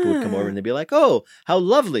house and people would come over and they'd be like, oh, how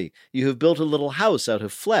lovely. You have built a little house out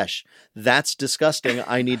of flesh. That's disgusting.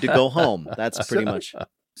 I need to go home. That's pretty much.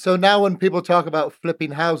 So now when people talk about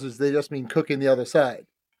flipping houses, they just mean cooking the other side.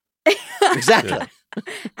 Exactly.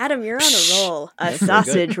 Adam, you're on a roll. A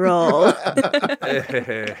sausage roll.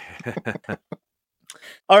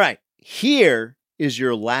 All right. Here is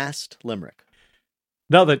your last limerick.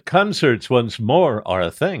 Now that concerts once more are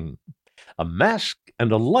a thing, a mask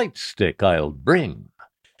and a light stick I'll bring.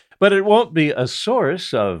 But it won't be a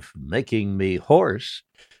source of making me hoarse.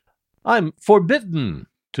 I'm forbidden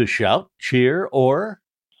to shout, cheer, or...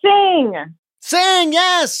 sing! Sing,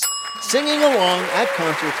 yes! Singing along at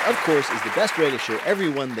concerts, of course, is the best way to show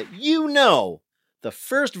everyone that you know the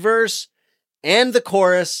first verse and the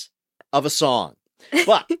chorus of a song.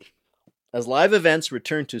 But as live events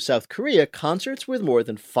return to South Korea, concerts with more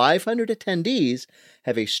than 500 attendees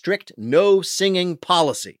have a strict no singing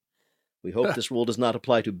policy. We hope this rule does not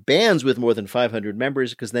apply to bands with more than 500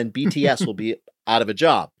 members, because then BTS will be out of a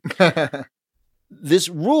job. This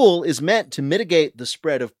rule is meant to mitigate the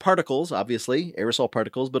spread of particles, obviously, aerosol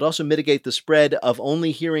particles, but also mitigate the spread of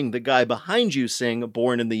only hearing the guy behind you sing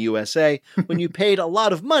Born in the USA when you paid a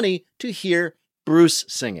lot of money to hear Bruce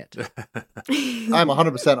sing it. I'm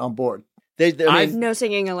 100% on board. I mean, No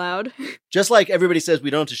singing allowed. just like everybody says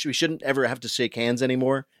we shouldn't ever have to shake hands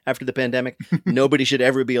anymore after the pandemic, nobody should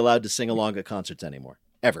ever be allowed to sing along at concerts anymore.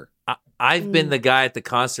 Ever. I've been the guy at the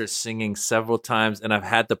concert singing several times, and I've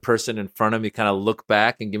had the person in front of me kind of look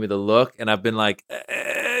back and give me the look, and I've been like,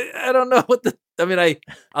 I don't know what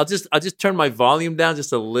I'll just turn my volume down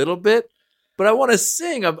just a little bit, but I want to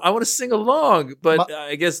sing. I want to sing along, but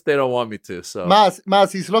I guess they don't want me to. So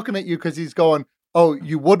Maz, he's looking at you because he's going, "Oh,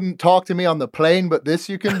 you wouldn't talk to me on the plane, but this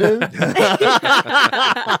you can do."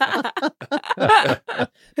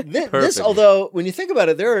 This, although, when you think about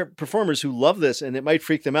it, there are performers who love this, and it might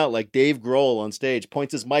freak them out. Like Dave Grohl on stage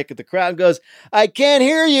points his mic at the crowd and goes, "I can't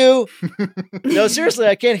hear you." No, seriously,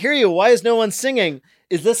 I can't hear you. Why is no one singing?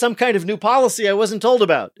 Is this some kind of new policy I wasn't told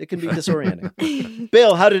about? It can be disorienting.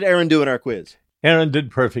 Bill, how did Aaron do in our quiz? Aaron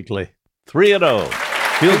did perfectly. 3-0.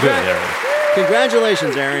 Feel good, Aaron.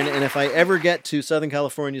 Congratulations, Aaron. And if I ever get to Southern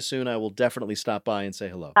California soon, I will definitely stop by and say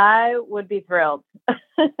hello. I would be thrilled.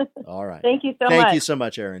 All right. Thank you so much. Thank you so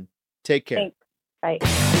much, Aaron. Take care. Thanks. Bye.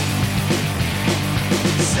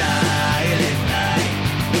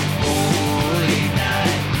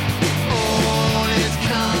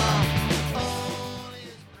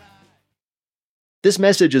 This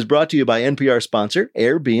message is brought to you by NPR sponsor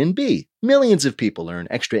Airbnb. Millions of people earn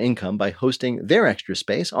extra income by hosting their extra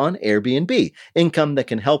space on Airbnb. Income that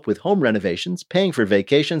can help with home renovations, paying for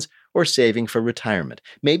vacations, or saving for retirement.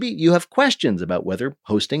 Maybe you have questions about whether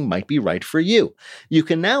hosting might be right for you. You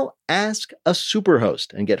can now ask a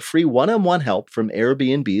superhost and get free one-on-one help from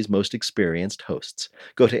Airbnb's most experienced hosts.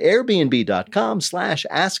 Go to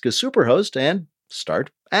airbnb.com/askasuperhost and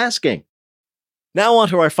start asking. Now on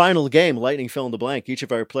to our final game, Lightning Fill in the Blank. Each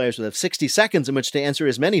of our players will have 60 seconds in which to answer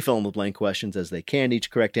as many fill in the blank questions as they can.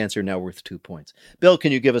 Each correct answer now worth 2 points. Bill,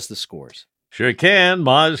 can you give us the scores? Sure can.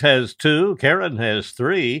 Maz has 2, Karen has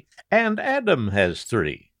 3, and Adam has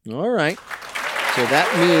 3. All right. So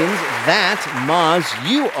that means that,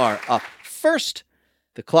 Maz, you are up first.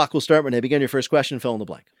 The clock will start when I begin your first question, fill in the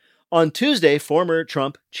blank. On Tuesday, former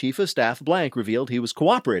Trump Chief of Staff blank revealed he was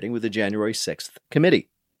cooperating with the January 6th committee.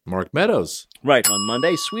 Mark Meadows. Right. On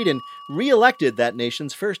Monday, Sweden re-elected that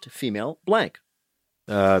nation's first female blank.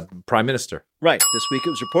 Prime Minister. Right. This week it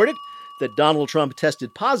was reported that Donald Trump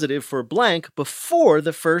tested positive for blank before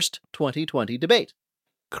the first 2020 debate.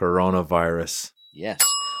 Coronavirus. Yes.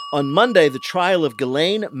 On Monday, the trial of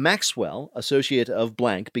Ghislaine Maxwell, associate of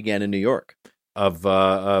blank, began in New York. Of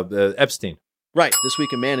Epstein. Right. This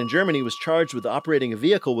week, a man in Germany was charged with operating a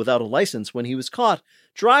vehicle without a license when he was caught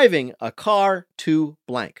driving a car to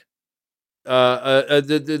blank.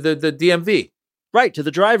 The DMV. Right, to the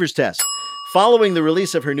driver's test. Following the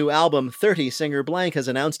release of her new album, 30, singer blank has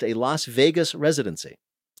announced a Las Vegas residency.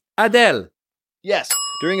 Adele. Yes.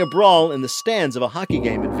 During a brawl in the stands of a hockey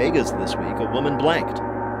game in Vegas this week, a woman blanked.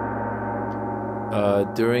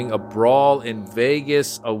 During a brawl in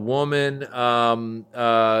Vegas, a woman,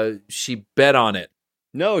 she bet on it.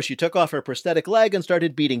 No, she took off her prosthetic leg and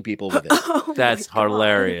started beating people with it. That's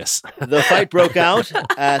hilarious. The fight broke out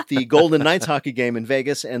at the Golden Knights hockey game in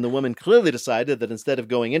Vegas, and the woman clearly decided that instead of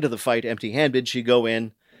going into the fight empty-handed, she'd go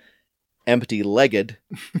in empty-legged.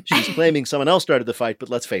 She's claiming someone else started the fight, but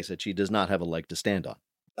let's face it, she does not have a leg to stand on.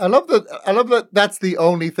 I love that that's the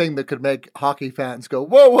only thing that could make hockey fans go,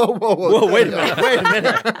 whoa, whoa, whoa, whoa. Whoa, wait a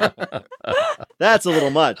minute. That's a little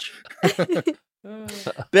much.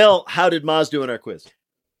 Bill, how did Maz do in our quiz?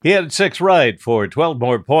 He had 6 right for 12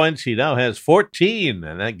 more points. He now has 14,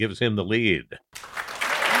 and that gives him the lead.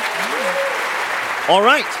 All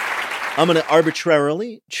right. I'm going to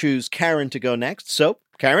arbitrarily choose Karen to go next. So,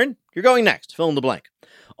 Karen, you're going next. Fill in the blank.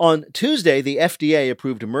 On Tuesday, the FDA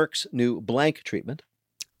approved Merck's new blank treatment.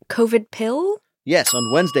 COVID pill? Yes,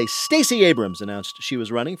 on Wednesday, Stacey Abrams announced she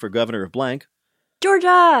was running for governor of blank.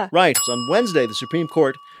 Georgia! Right. So on Wednesday, the Supreme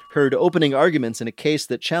Court heard opening arguments in a case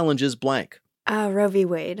that challenges blank. Roe v.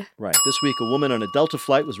 Wade. Right. This week, a woman on a Delta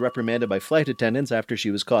flight was reprimanded by flight attendants after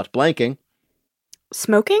she was caught blanking.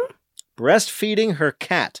 Smoking? Breastfeeding her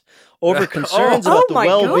cat. Over concerns about the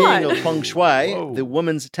well-being God. of Feng Shui, the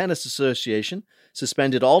Women's Tennis Association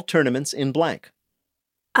suspended all tournaments in blank.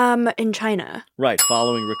 In China. Right.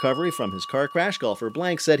 Following recovery from his car crash, golfer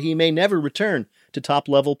blank said he may never return to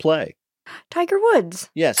top-level play. Tiger Woods.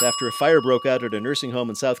 Yes, after a fire broke out at a nursing home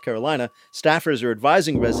in South Carolina, staffers are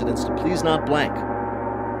advising residents to please not blank.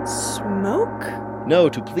 Smoke? No,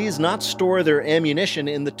 to please not store their ammunition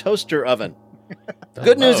in the toaster oven. The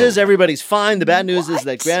good news is everybody's fine. The bad news is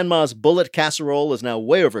that Grandma's bullet casserole is now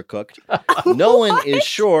way overcooked. No one is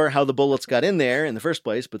sure how the bullets got in there in the first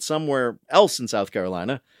place, but somewhere else in South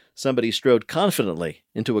Carolina, Somebody strode confidently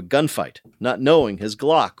into a gunfight, not knowing his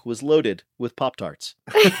Glock was loaded with Pop-Tarts.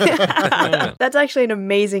 That's actually an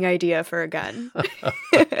amazing idea for a gun.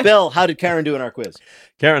 Bill, how did Karen do in our quiz?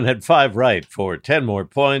 Karen had 5 right for 10 more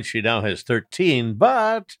points. She now has 13,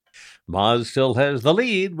 but Maz still has the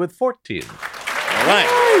lead with 14. All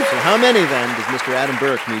right. So how many, then, does Mr. Adam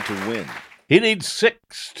Burke need to win? He needs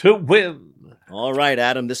 6 to win. All right,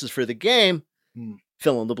 Adam, this is for the game.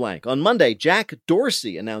 Fill in the blank. On Monday, Jack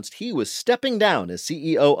Dorsey announced he was stepping down as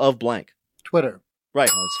CEO of blank. Twitter. Right.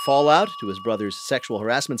 On its fallout to his brother's sexual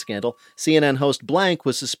harassment scandal, CNN host blank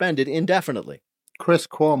was suspended indefinitely. Chris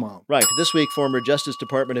Cuomo. Right. This week, former Justice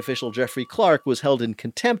Department official Jeffrey Clark was held in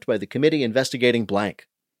contempt by the committee investigating blank.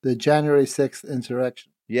 The January 6th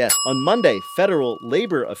insurrection. Yes. On Monday, federal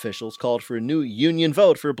labor officials called for a new union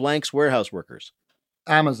vote for blank's warehouse workers.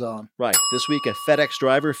 Amazon. Right. This week, a FedEx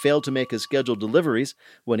driver failed to make his scheduled deliveries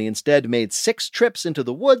when he instead made 6 trips into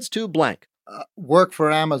the woods to blank. Work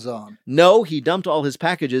for Amazon. No, he dumped all his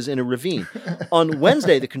packages in a ravine. On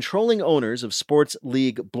Wednesday, the controlling owners of Sports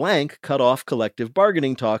League blank cut off collective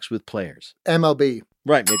bargaining talks with players. MLB.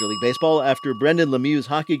 Right, Major League Baseball. After Brendan Lemieux's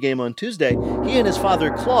hockey game on Tuesday, he and his father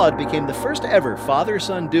Claude became the first ever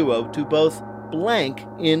father-son duo to both blank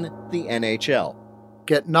in the NHL.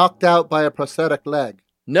 Get knocked out by a prosthetic leg.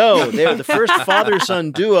 No, they're the first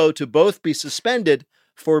father-son duo to both be suspended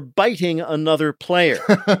for biting another player.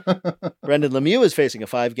 Brendan Lemieux is facing a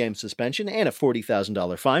 5-game suspension and a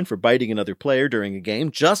 $40,000 fine for biting another player during a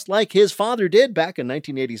game, just like his father did back in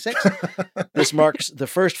 1986. This marks the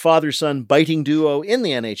first father-son biting duo in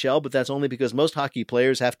the NHL, but that's only because most hockey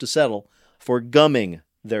players have to settle for gumming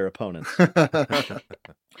their opponents.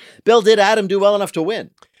 Bill, did Adam do well enough to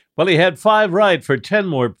win? Well, he had 5 right for 10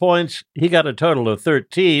 more points. He got a total of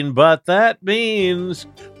 13, but that means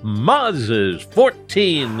Maz's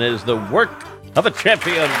 14 is the work of a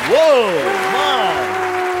champion. Whoa,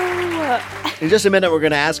 Maz! In just a minute, we're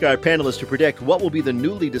going to ask our panelists to predict what will be the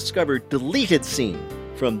newly discovered deleted scene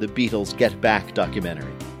from the Beatles' Get Back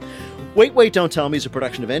documentary. Wait, Wait, Don't Tell Me is a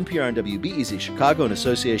production of NPR and WBEZ Chicago in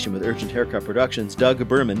association with Urgent Haircut Productions. Doug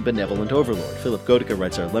Berman, Benevolent Overlord. Philip Godica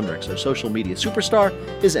writes our limericks. Our social media superstar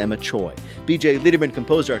is Emma Choi. BJ Liederman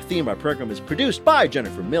composed our theme. Our program is produced by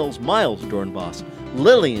Jennifer Mills, Miles Dornbos,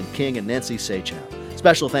 Lillian King, and Nancy Seychow.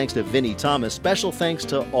 Special thanks to Vinnie Thomas. Special thanks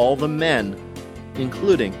to all the men,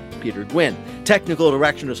 including Peter Gwynn. Technical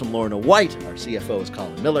direction is from Lorna White. Our CFO is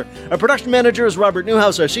Colin Miller. Our production manager is Robert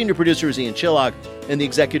Newhouse. Our senior producer is Ian Chillog. And the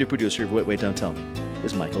executive producer of Wait, Wait, Don't Tell Me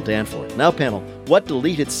is Michael Danforth. Now, panel, what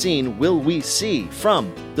deleted scene will we see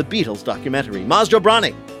from the Beatles documentary? Maz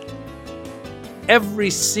Jobrani.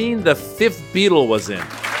 Every scene the 5th Beatle was in.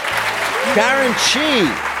 Karen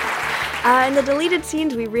Chi. In the deleted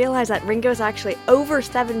scenes, we realize that Ringo's actually over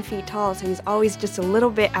 7 feet tall, so he's always just a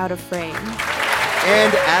little bit out of frame.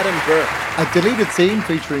 And Adam Burke. A deleted scene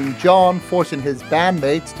featuring John forcing his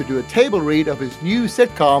bandmates to do a table read of his new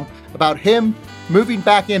sitcom about him moving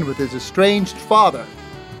back in with his estranged father,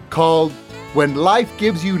 called When Life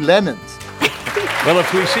Gives You Lemons. Well,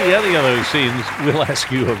 if we see any of those scenes, we'll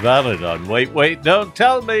ask you about it on Wait, Wait, Don't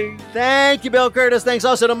Tell Me. Thank you, Bill Curtis. Thanks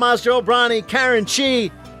also to Maz Jobrani, Karen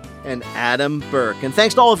Chi, and Adam Burke. And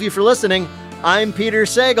thanks to all of you for listening. I'm Peter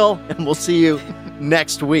Sagal, and we'll see you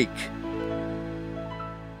next week.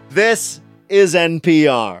 This is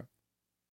NPR.